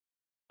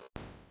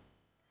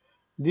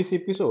This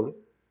episode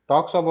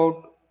talks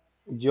about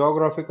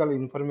geographical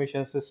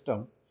information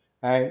system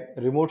and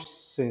remote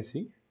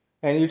sensing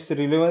and its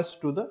relevance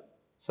to the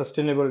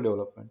sustainable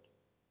development.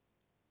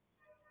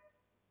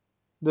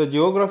 The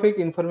geographic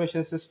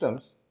information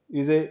systems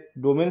is a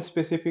domain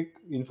specific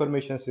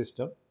information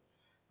system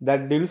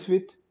that deals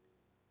with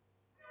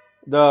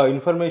the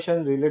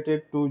information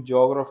related to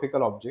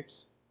geographical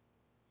objects.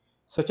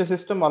 Such a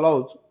system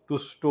allows to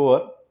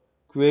store,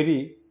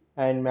 query,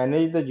 and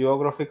manage the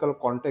geographical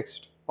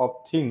context of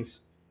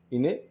things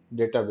in a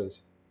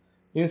database.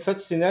 In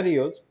such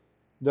scenarios,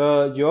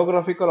 the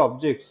geographical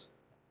objects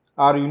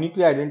are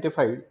uniquely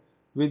identified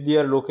with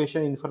their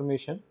location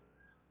information,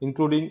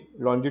 including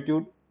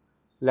longitude,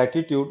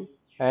 latitude,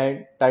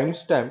 and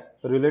timestamp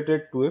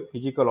related to a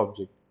physical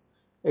object.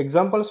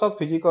 Examples of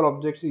physical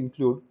objects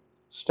include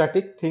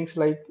static things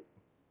like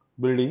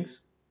buildings,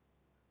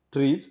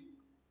 trees,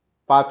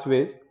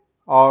 pathways,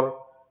 or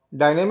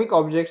dynamic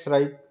objects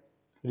like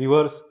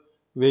rivers,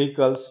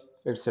 vehicles,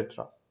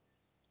 etc.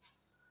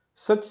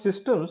 Such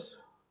systems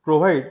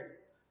provide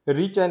a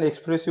rich and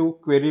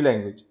expressive query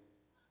language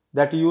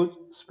that use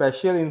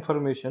spatial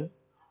information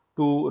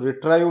to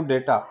retrieve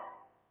data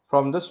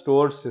from the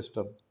stored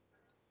system.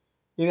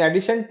 In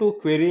addition to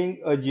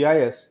querying a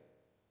GIS,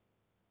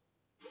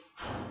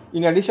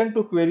 in addition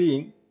to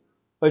querying,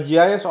 a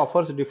GIS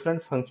offers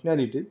different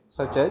functionalities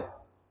such as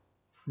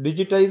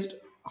digitized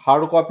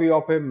hard copy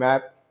of a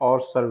map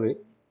or survey,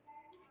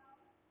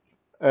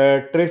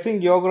 tracing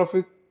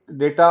geographic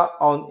data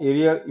on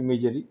aerial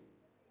imagery,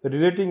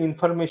 relating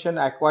information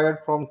acquired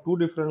from two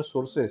different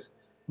sources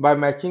by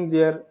matching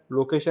their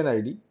location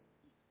ID,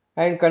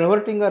 and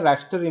converting a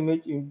raster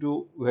image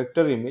into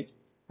vector image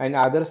and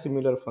other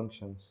similar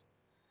functions.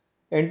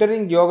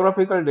 Entering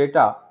geographical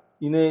data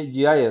in a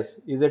GIS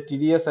is a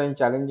tedious and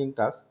challenging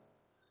task.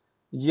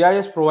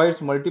 GIS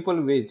provides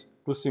multiple ways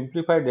to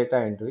simplify data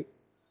entry.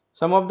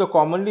 Some of the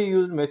commonly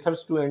used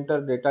methods to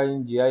enter data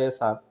in GIS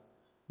are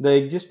the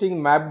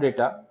existing map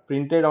data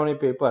printed on a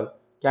paper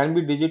can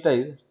be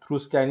digitized through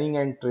scanning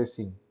and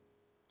tracing.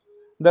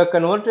 The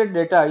converted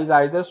data is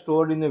either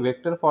stored in a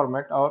vector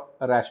format or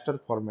a raster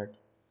format.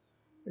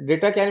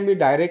 Data can be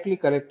directly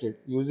collected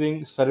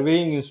using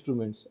surveying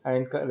instruments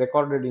and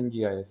recorded in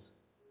GIS.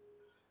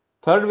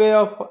 Third way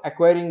of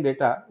acquiring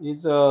data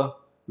is a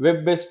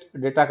web-based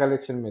data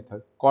collection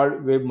method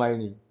called web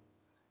mining.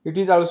 It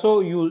is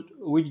also used,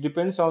 which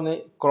depends on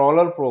a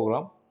crawler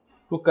program,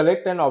 to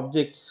collect an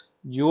object's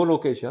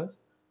geolocations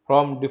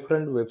from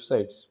different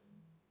websites.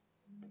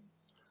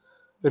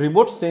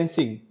 Remote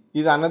sensing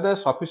is another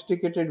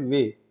sophisticated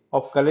way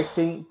of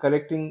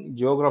collecting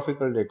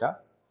geographical data.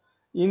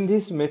 In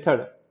this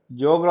method,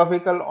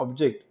 geographical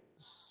object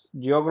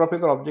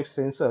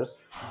sensors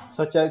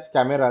such as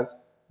cameras,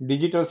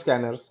 digital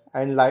scanners,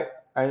 and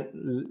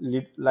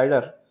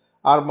LiDAR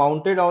are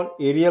mounted on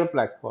aerial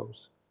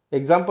platforms.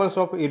 Examples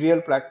of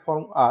aerial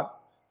platforms are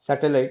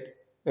satellite,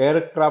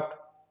 aircraft,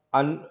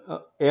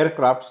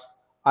 aircrafts,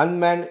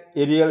 unmanned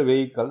aerial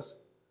vehicles,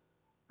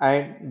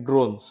 and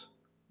drones.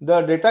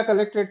 The data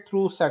collected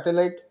through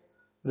satellite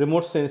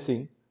remote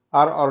sensing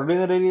are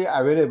ordinarily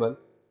available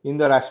in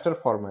the raster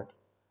format.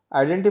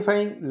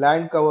 Identifying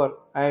land cover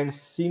and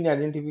scene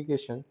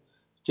identification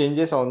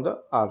changes on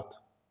the earth.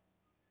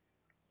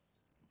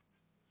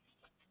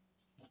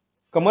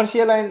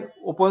 Commercial and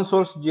open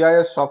source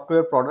GIS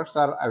software products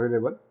are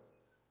available.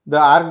 The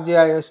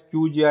ArcGIS,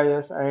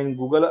 QGIS, and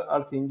Google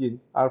Earth Engine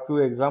are few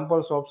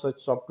examples of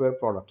such software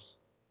products.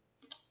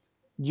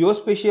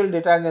 Geospatial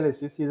data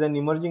analysis is an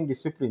emerging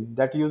discipline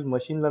that uses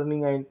machine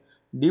learning and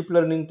deep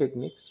learning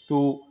techniques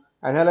to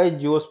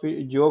analyze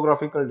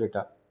geographical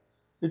data.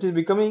 It is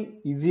becoming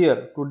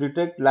easier to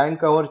detect land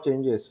cover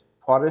changes,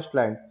 forest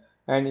land,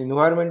 and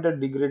environmental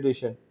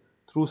degradation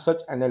through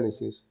such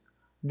analysis.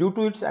 Due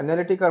to its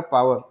analytical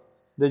power,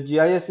 the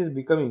GIS is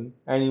becoming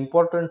an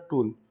important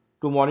tool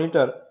to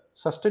monitor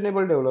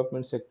sustainable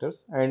development sectors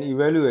and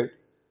evaluate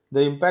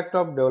the impact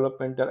of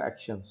developmental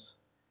actions.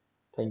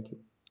 Thank you.